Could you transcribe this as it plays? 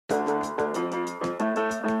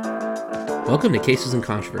Welcome to Cases and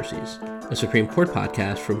Controversies, a Supreme Court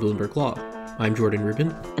podcast from Bloomberg Law. I'm Jordan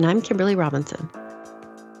Rubin. And I'm Kimberly Robinson.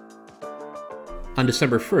 On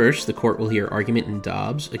December 1st, the court will hear argument in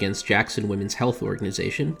Dobbs against Jackson Women's Health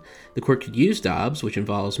Organization. The court could use Dobbs, which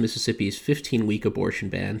involves Mississippi's 15-week abortion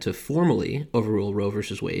ban, to formally overrule Roe v.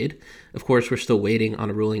 Wade. Of course, we're still waiting on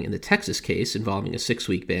a ruling in the Texas case involving a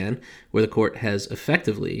 6-week ban, where the court has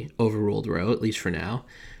effectively overruled Roe, at least for now.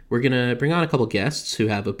 We're going to bring on a couple guests who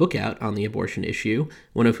have a book out on the abortion issue,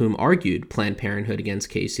 one of whom argued Planned Parenthood against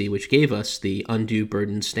Casey, which gave us the undue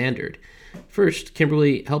burden standard. First,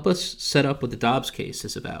 Kimberly, help us set up what the Dobbs case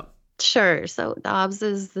is about. Sure. So Dobbs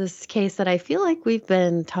is this case that I feel like we've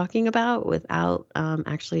been talking about without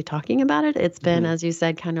actually talking about it. It's been, as you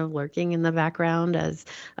said, kind of lurking in the background as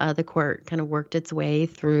the court kind of worked its way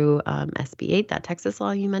through SB 8, that Texas law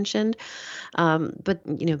you mentioned. But,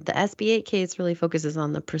 the SB 8 case really focuses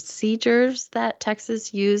on the procedures that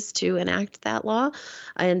Texas used to enact that law.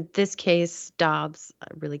 And this case, Dobbs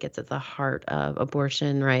really gets at the heart of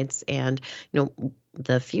abortion rights and,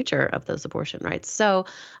 the future of those abortion rights. So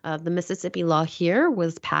the Mississippi law here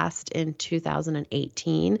was passed in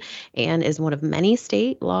 2018 and is one of many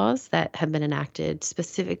state laws that have been enacted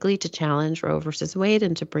specifically to challenge Roe versus Wade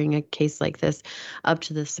and to bring a case like this up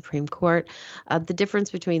to the Supreme Court. The difference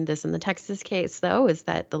between this and the Texas case, though, is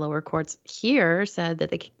that the lower courts here said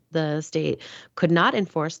that the state could not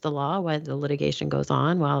enforce the law while the litigation goes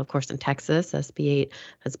on, while, of course, in Texas, SB 8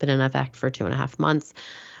 has been in effect for 2.5 months.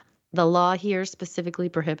 The law here specifically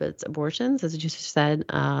prohibits abortions, as you just said,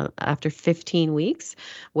 after 15 weeks,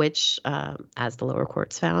 which, as the lower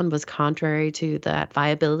courts found, was contrary to that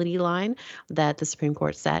viability line that the Supreme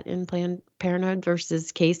Court set in Planned Parenthood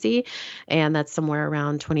versus Casey, and that's somewhere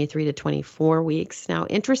around 23 to 24 weeks. Now,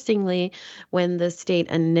 interestingly, when the state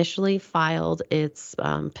initially filed its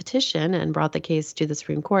petition and brought the case to the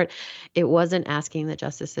Supreme Court, it wasn't asking the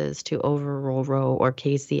justices to overrule Roe or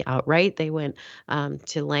Casey outright. They went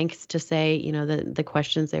to lengths to say, the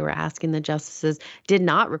questions they were asking the justices did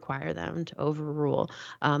not require them to overrule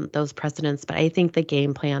those precedents. But I think the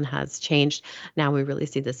game plan has changed. Now we really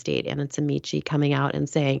see the state and its Amici coming out and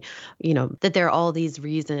saying, that there are all these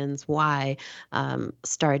reasons why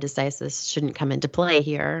stare decisis shouldn't come into play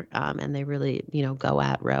here. And they really, go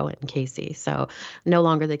at Roe and Casey. So no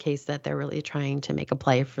longer the case that they're really trying to make a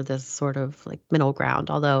play for this sort of like middle ground,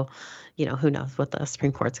 although, who knows what the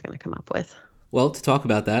Supreme Court's going to come up with. Well, to talk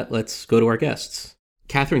about that, let's go to our guests.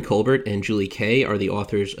 Katherine Colbert and Julie Kaye are the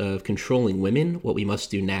authors of Controlling Women, What We Must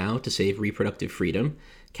Do Now to Save Reproductive Freedom.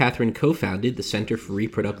 Katherine co-founded the Center for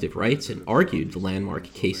Reproductive Rights and argued the landmark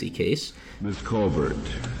Casey case. Ms. Colbert.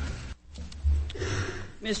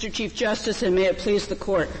 Mr. Chief Justice, and may it please the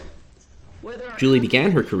court. Julie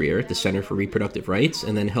began her career at the Center for Reproductive Rights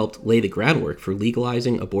and then helped lay the groundwork for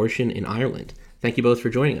legalizing abortion in Ireland. Thank you both for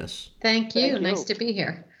joining us. Thank you. Nice to be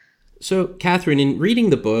here. So, Katherine, in reading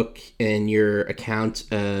the book and your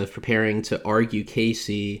account of preparing to argue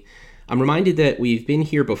Casey, I'm reminded that we've been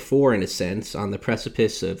here before, in a sense, on the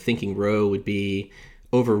precipice of thinking Roe would be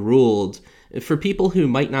overruled. For people who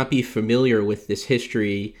might not be familiar with this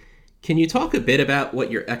history, can you talk a bit about what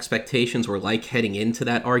your expectations were like heading into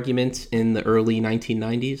that argument in the early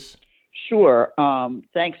 1990s? Sure.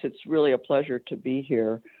 Thanks. It's really a pleasure to be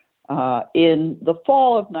here. In the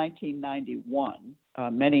fall of 1991,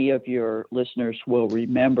 many of your listeners will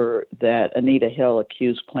remember that Anita Hill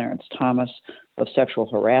accused Clarence Thomas of sexual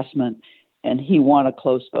harassment, and he won a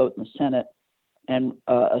close vote in the Senate and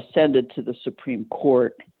ascended to the Supreme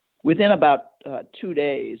Court. Within about 2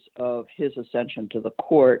 days of his ascension to the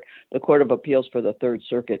Court of Appeals for the Third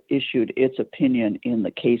Circuit issued its opinion in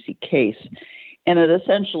the Casey case, and it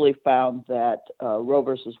essentially found that Roe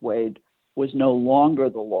versus Wade was no longer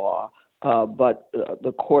the law, but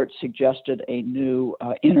the court suggested a new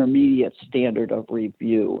intermediate standard of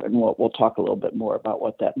review, and we'll talk a little bit more about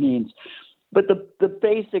what that means. But the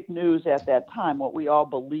basic news at that time, what we all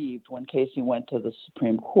believed when Casey went to the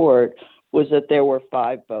Supreme Court, was that there were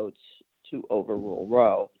 5 votes to overrule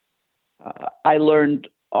Roe. I learned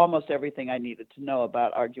almost everything I needed to know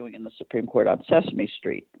about arguing in the Supreme Court on Sesame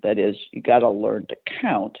Street. That is, you got to learn to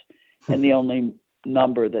count, and the only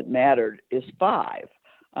number that mattered is 5.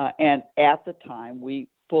 And at the time, we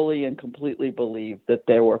fully and completely believed that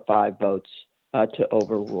there were 5 votes to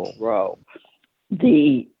overrule Roe.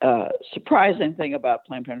 The surprising thing about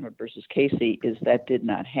Planned Parenthood versus Casey is that did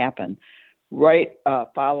not happen. Right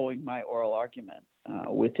following my oral argument,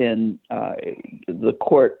 the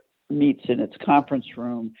court meets in its conference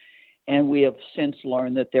room, and we have since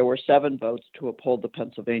learned that there were 7 votes to uphold the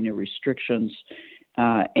Pennsylvania restrictions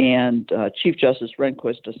and Chief Justice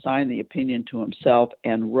Rehnquist assigned the opinion to himself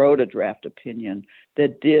and wrote a draft opinion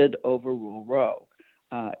that did overrule Roe.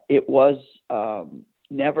 It was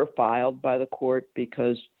never filed by the court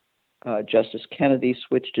because Justice Kennedy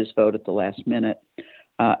switched his vote at the last minute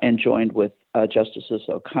and joined with Justices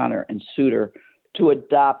O'Connor and Souter to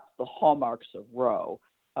adopt the hallmarks of Roe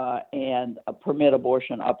and permit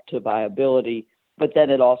abortion up to viability. But then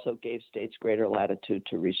it also gave states greater latitude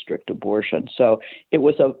to restrict abortion. So it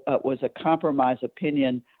was a compromise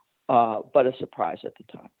opinion, but a surprise at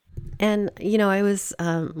the time. And, I was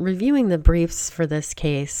reviewing the briefs for this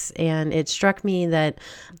case, and it struck me that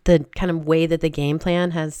the kind of way that the game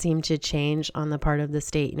plan has seemed to change on the part of the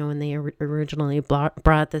state. When they originally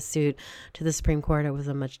brought the suit to the Supreme Court, it was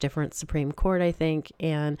a much different Supreme Court, I think.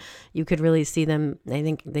 And you could really see them, I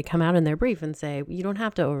think they come out in their brief and say, you don't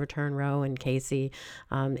have to overturn Roe and Casey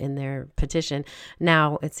in their petition.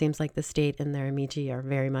 Now, it seems like the state and their amici are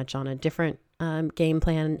very much on a different game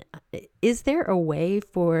plan. Is there a way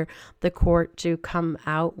for the court to come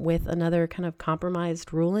out with another kind of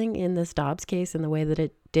compromised ruling in this Dobbs case in the way that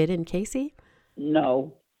it did in Casey?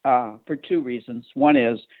 No, for two reasons. One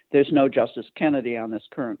is there's no Justice Kennedy on this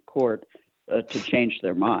current court to change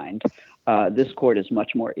their mind. This court is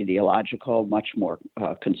much more ideological, much more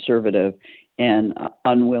conservative, and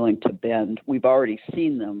unwilling to bend. We've already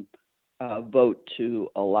seen them vote to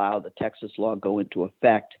allow the Texas law go into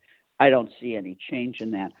effect. I don't see any change in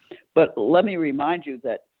that. But let me remind you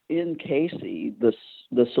that in Casey,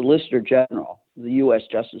 the Solicitor General, the U.S.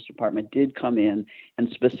 Justice Department, did come in and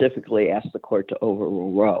specifically ask the court to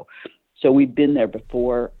overrule Roe. So we've been there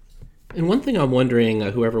before. And one thing I'm wondering,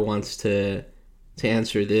 whoever wants to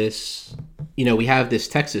answer this, we have this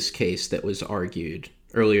Texas case that was argued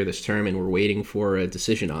earlier this term, and we're waiting for a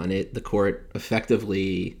decision on it. The court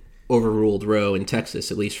effectively overruled Roe in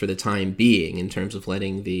Texas, at least for the time being, in terms of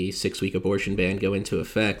letting the 6-week abortion ban go into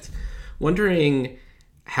effect. Wondering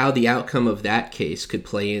how the outcome of that case could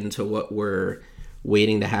play into what we're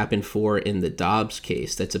waiting to happen for in the Dobbs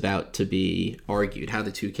case that's about to be argued, how the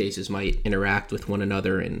two cases might interact with one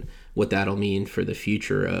another and what that'll mean for the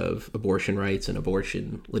future of abortion rights and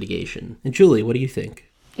abortion litigation. And Julie, what do you think?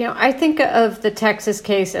 I think of the Texas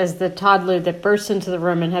case as the toddler that bursts into the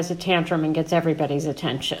room and has a tantrum and gets everybody's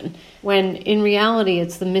attention, when in reality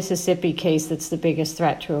it's the Mississippi case that's the biggest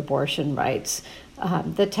threat to abortion rights.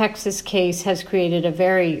 The Texas case has created a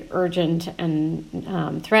very urgent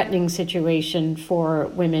and threatening situation for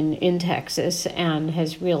women in Texas and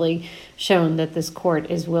has really shown that this court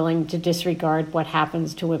is willing to disregard what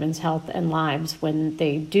happens to women's health and lives when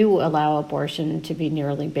they do allow abortion to be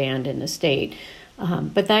nearly banned in the state.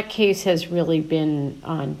 But that case has really been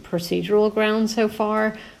on procedural grounds so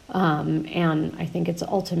far, and I think it's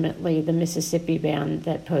ultimately the Mississippi ban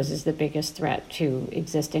that poses the biggest threat to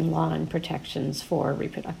existing law and protections for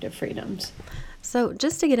reproductive freedoms. So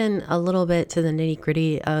just to get in a little bit to the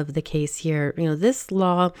nitty-gritty of the case here, this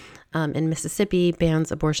law in Mississippi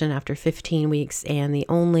bans abortion after 15 weeks, and the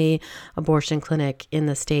only abortion clinic in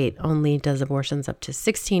the state only does abortions up to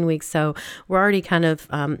 16 weeks. So we're already kind of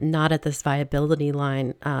not at this viability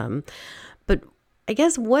line. But I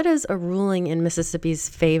guess, what does a ruling in Mississippi's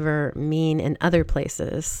favor mean in other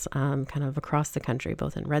places, kind of across the country,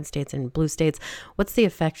 both in red states and blue states? What's the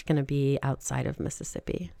effect going to be outside of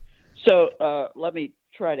Mississippi? So let me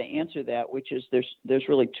try to answer that, which is there's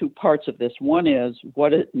really two parts of this. One is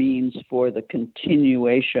what it means for the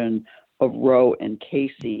continuation of Roe and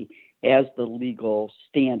Casey as the legal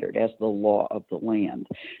standard, as the law of the land.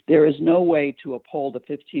 There is no way to uphold a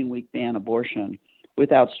 15-week ban abortion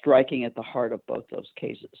without striking at the heart of both those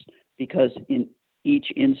cases, because in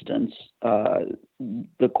each instance,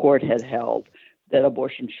 the court had held that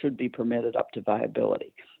abortion should be permitted up to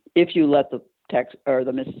viability. If you let the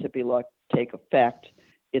Mississippi law take effect,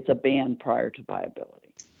 it's a ban prior to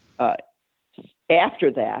viability.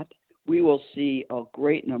 After that, we will see a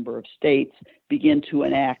great number of states begin to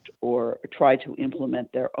enact or try to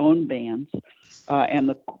implement their own bans,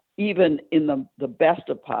 and even in the best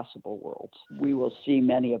of possible worlds, we will see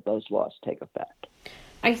many of those laws take effect.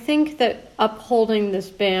 I think that upholding this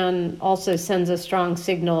ban also sends a strong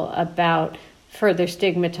signal about further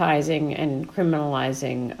stigmatizing and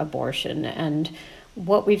criminalizing abortion. And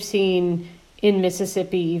what we've seen in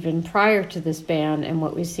Mississippi even prior to this ban and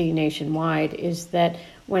what we see nationwide is that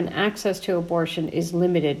when access to abortion is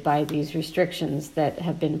limited by these restrictions that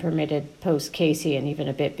have been permitted post-Casey and even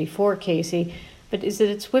a bit before Casey, but is that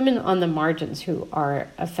it's women on the margins who are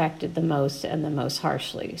affected the most and the most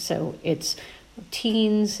harshly. So it's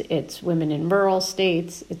teens, it's women in rural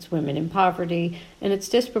states, it's women in poverty, and it's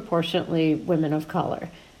disproportionately women of color.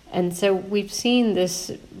 And so we've seen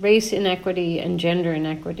this race inequity and gender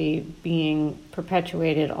inequity being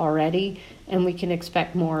perpetuated already, and we can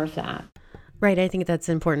expect more of that. Right. I think that's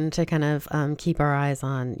important to kind of keep our eyes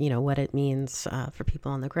on, what it means for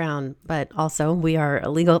people on the ground. But also, we are a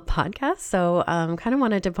legal podcast. So kind of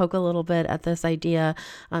wanted to poke a little bit at this idea,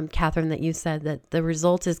 Catherine, that you said that the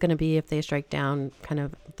result is going to be, if they strike down kind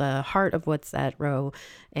of the heart of what's at Roe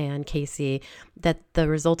and Casey, that the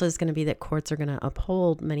result is going to be that courts are going to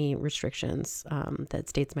uphold many restrictions that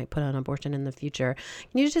states might put on abortion in the future.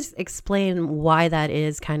 Can you just explain why that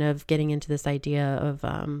is, kind of getting into this idea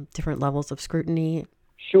of different levels of scrutiny?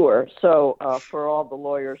 Sure. So for all the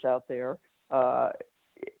lawyers out there,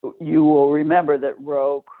 you will remember that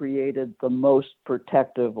Roe created the most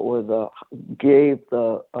protective, or gave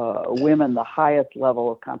the women the highest level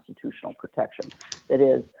of constitutional protection. That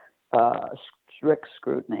is strict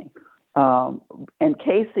scrutiny. And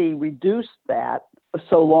Casey reduced that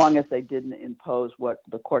so long as they didn't impose what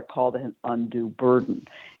the court called an undue burden.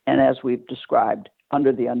 And as we've described,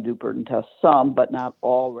 under the undue burden test, some, but not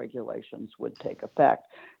all regulations would take effect.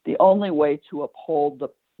 The only way to uphold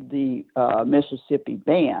the Mississippi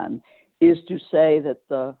ban is to say that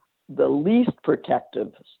the least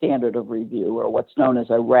protective standard of review, or what's known as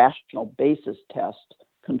a rational basis test,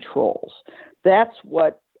 controls. That's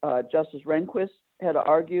what Justice Rehnquist had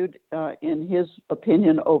argued in his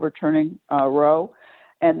opinion overturning Roe,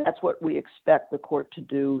 and that's what we expect the court to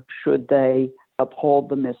do should they uphold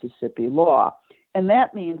the Mississippi law. And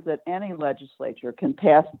that means that any legislature can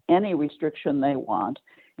pass any restriction they want,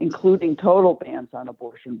 including total bans on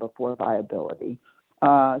abortion before viability,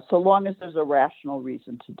 so long as there's a rational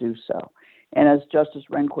reason to do so. And as Justice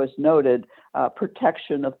Rehnquist noted,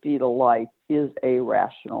 protection of fetal life is a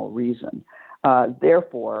rational reason.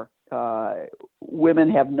 Therefore,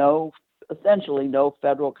 women have essentially no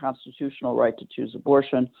federal constitutional right to choose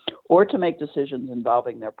abortion or to make decisions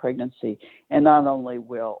involving their pregnancy. And not only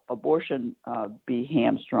will abortion be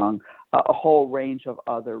hamstrung, a whole range of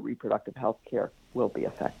other reproductive health care will be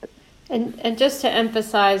affected. And just to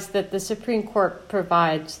emphasize that the Supreme Court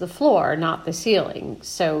provides the floor, not the ceiling.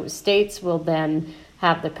 So states will then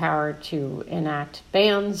have the power to enact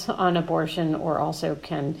bans on abortion, or also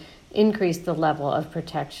can increase the level of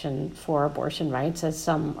protection for abortion rights, as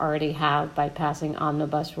some already have by passing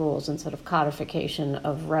omnibus rules and sort of codification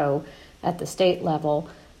of Roe at the state level.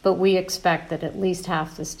 But we expect that at least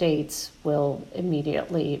half the states will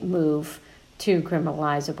immediately move to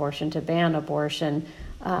criminalize abortion, to ban abortion.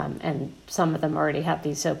 And some of them already have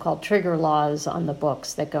these so-called trigger laws on the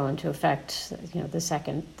books that go into effect, the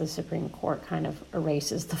second the Supreme Court kind of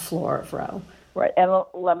erases the floor of Roe. Right. And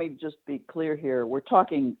let me just be clear here. We're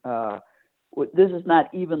talking, this is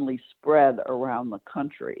not evenly spread around the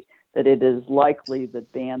country, that it is likely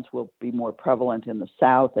that bans will be more prevalent in the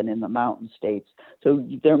South and in the mountain states. So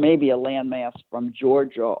there may be a landmass from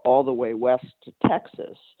Georgia all the way west to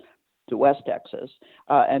Texas, to West Texas,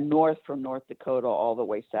 and north from North Dakota all the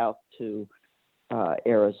way south to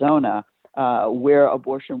Arizona, where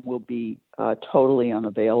abortion will be totally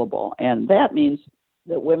unavailable. And that means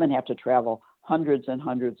that women have to travel hundreds and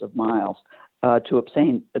hundreds of miles to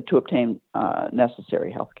obtain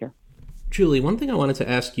necessary health care. Julie, one thing I wanted to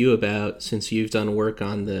ask you about, since you've done work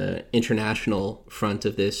on the international front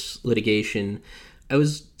of this litigation, I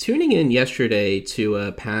was tuning in yesterday to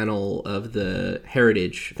a panel of the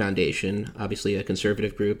Heritage Foundation, obviously a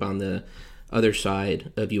conservative group on the other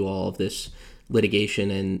side of you all of this litigation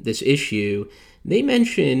and this issue. They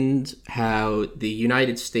mentioned how the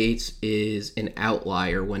United States is an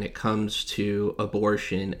outlier when it comes to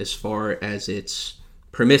abortion as far as its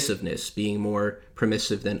permissiveness, being more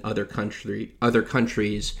permissive than other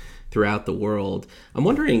countries throughout the world. I'm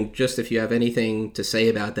wondering just if you have anything to say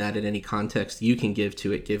about that in any context you can give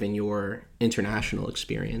to it, given your international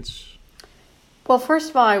experience. Well, first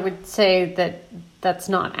of all, I would say that that's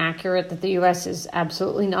not accurate, that the U.S. is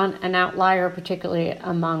absolutely not an outlier, particularly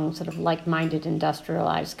among sort of like-minded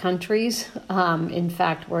industrialized countries. In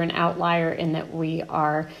fact, we're an outlier in that we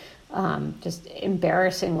are just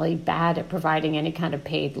embarrassingly bad at providing any kind of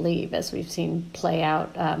paid leave, as we've seen play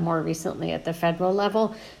out more recently at the federal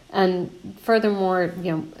level. And furthermore,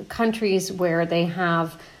 countries where they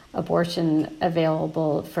have abortion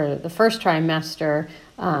available for the first trimester,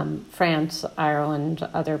 France, Ireland,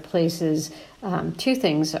 other places, two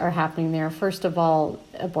things are happening there. First of all,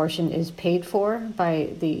 abortion is paid for by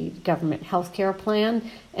the government health care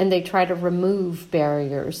plan, and they try to remove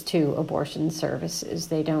barriers to abortion services.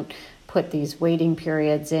 They don't put these waiting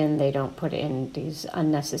periods in. They don't put in these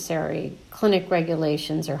unnecessary clinic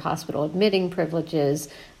regulations or hospital admitting privileges.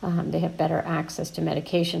 They have better access to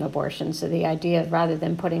medication abortion. So the idea of, rather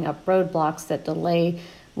than putting up roadblocks that delay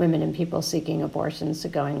women and people seeking abortions to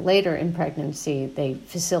going later in pregnancy, they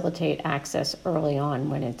facilitate access early on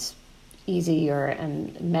when it's easier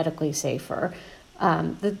and medically safer.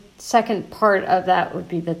 The second part of that would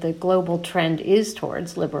be that the global trend is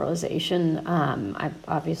towards liberalization. I've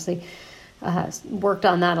obviously worked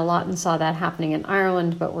on that a lot and saw that happening in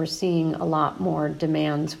Ireland, but we're seeing a lot more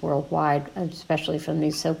demands worldwide, especially from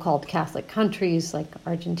these so-called Catholic countries like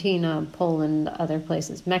Argentina, Poland, other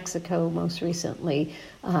places, Mexico most recently,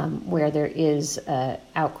 where there is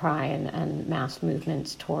outcry and mass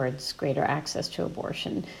movements towards greater access to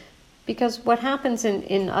abortion. Because what happens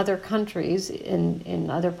in other countries, in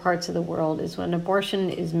other parts of the world, is when abortion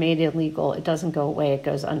is made illegal, it doesn't go away, it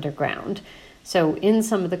goes underground. So in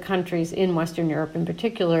some of the countries, in Western Europe in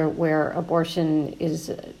particular, where abortion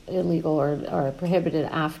is illegal or prohibited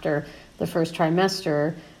after the first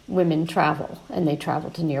trimester, women travel, and they travel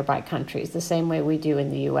to nearby countries, the same way we do in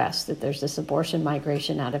the U.S., that there's this abortion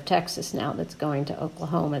migration out of Texas now that's going to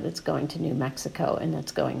Oklahoma, that's going to New Mexico, and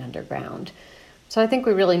that's going underground. So I think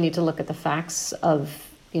we really need to look at the facts of,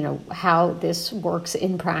 how this works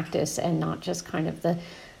in practice and not just kind of the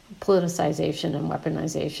politicization and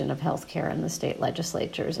weaponization of healthcare in the state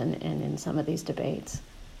legislatures and in some of these debates.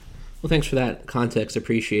 Well, thanks for that context.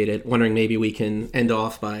 Appreciate it. Wondering maybe we can end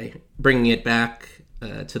off by bringing it back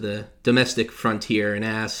to the domestic frontier and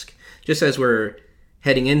ask, just as we're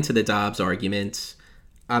heading into the Dobbs argument,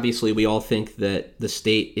 obviously, we all think that the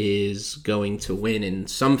state is going to win in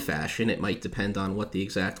some fashion. It might depend on what the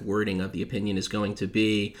exact wording of the opinion is going to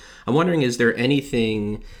be. I'm wondering, is there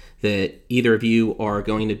anything that either of you are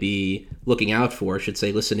going to be looking out for, I should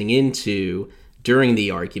say, listening into during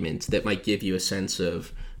the argument that might give you a sense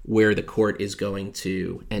of where the court is going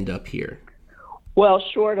to end up here? Well,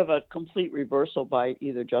 short of a complete reversal by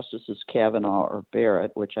either Justices Kavanaugh or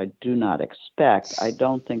Barrett, which I do not expect, I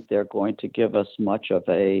don't think they're going to give us much of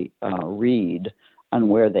a read on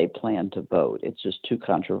where they plan to vote. It's just too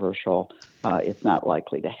controversial. It's not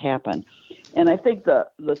likely to happen. And I think the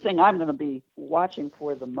thing I'm going to be watching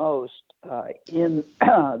for the most in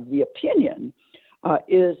the opinion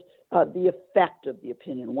is the effect of the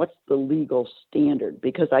opinion. What's the legal standard?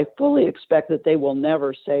 Because I fully expect that they will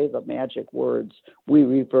never say the magic words, "We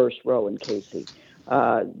reverse Roe and Casey."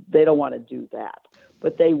 They don't want to do that.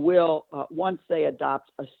 But they will, once they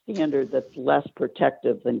adopt a standard that's less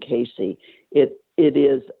protective than Casey, it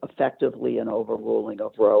is effectively an overruling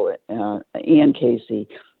of Roe and Casey,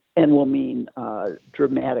 and will mean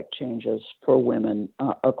dramatic changes for women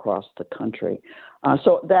across the country.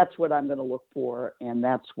 So that's what I'm going to look for, and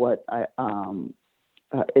that's what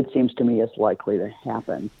it seems to me is likely to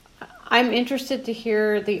happen. I'm interested to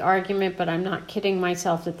hear the argument, but I'm not kidding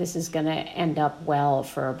myself that this is going to end up well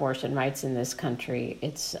for abortion rights in this country.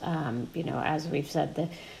 It's, as we've said,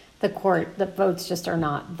 the court, the votes just are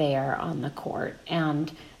not there on the court.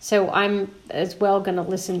 And so I'm as well going to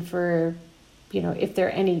listen for, if there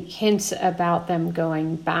are any hints about them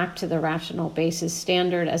going back to the rational basis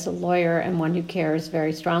standard. As a lawyer and one who cares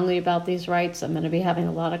very strongly about these rights, I'm going to be having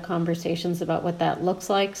a lot of conversations about what that looks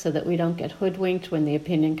like so that we don't get hoodwinked when the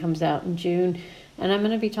opinion comes out in June. And I'm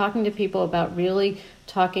going to be talking to people about really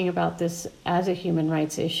talking about this as a human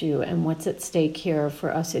rights issue and what's at stake here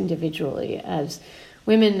for us individually as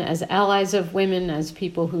women, as allies of women, as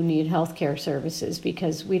people who need health care services,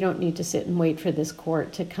 because we don't need to sit and wait for this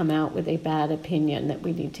court to come out with a bad opinion, that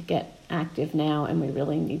we need to get active now, and we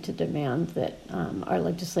really need to demand that our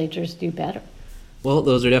legislatures do better. Well,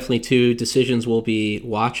 those are definitely two decisions we'll be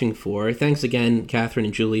watching for. Thanks again, Catherine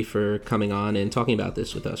and Julie, for coming on and talking about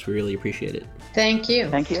this with us. We really appreciate it. Thank you.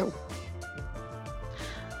 Thank you.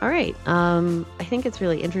 All right. I think it's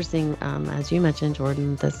really interesting, as you mentioned,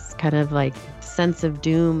 Jordan, this kind of sense of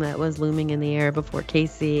doom that was looming in the air before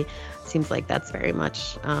Casey. Seems like that's very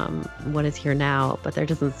much what is here now, but there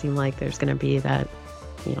doesn't seem like there's going to be that,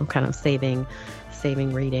 kind of saving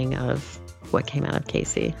reading of what came out of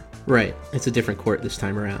Casey. Right. It's a different court this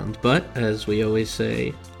time around, but as we always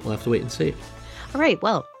say, we'll have to wait and see. All right.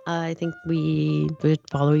 Well, I think we would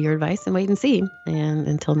follow your advice and wait and see. And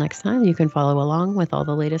until next time, you can follow along with all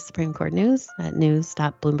the latest Supreme Court news at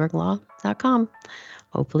news.bloomberglaw.com.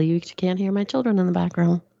 Hopefully you can't hear my children in the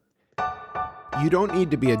background. You don't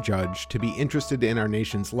need to be a judge to be interested in our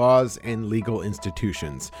nation's laws and legal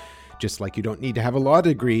institutions. Just like you don't need to have a law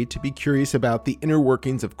degree to be curious about the inner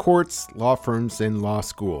workings of courts, law firms, and law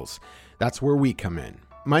schools. That's where we come in.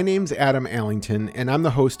 My name's Adam Allington, and I'm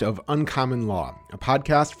the host of Uncommon Law, a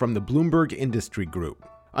podcast from the Bloomberg Industry Group.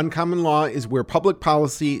 Uncommon Law is where public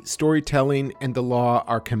policy, storytelling, and the law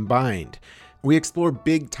are combined. We explore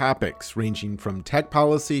big topics ranging from tech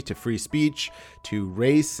policy to free speech to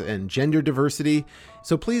race and gender diversity,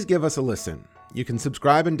 so please give us a listen. You can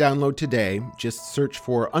subscribe and download today. Just search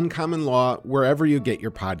for Uncommon Law wherever you get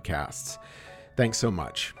your podcasts. Thanks so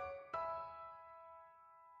much.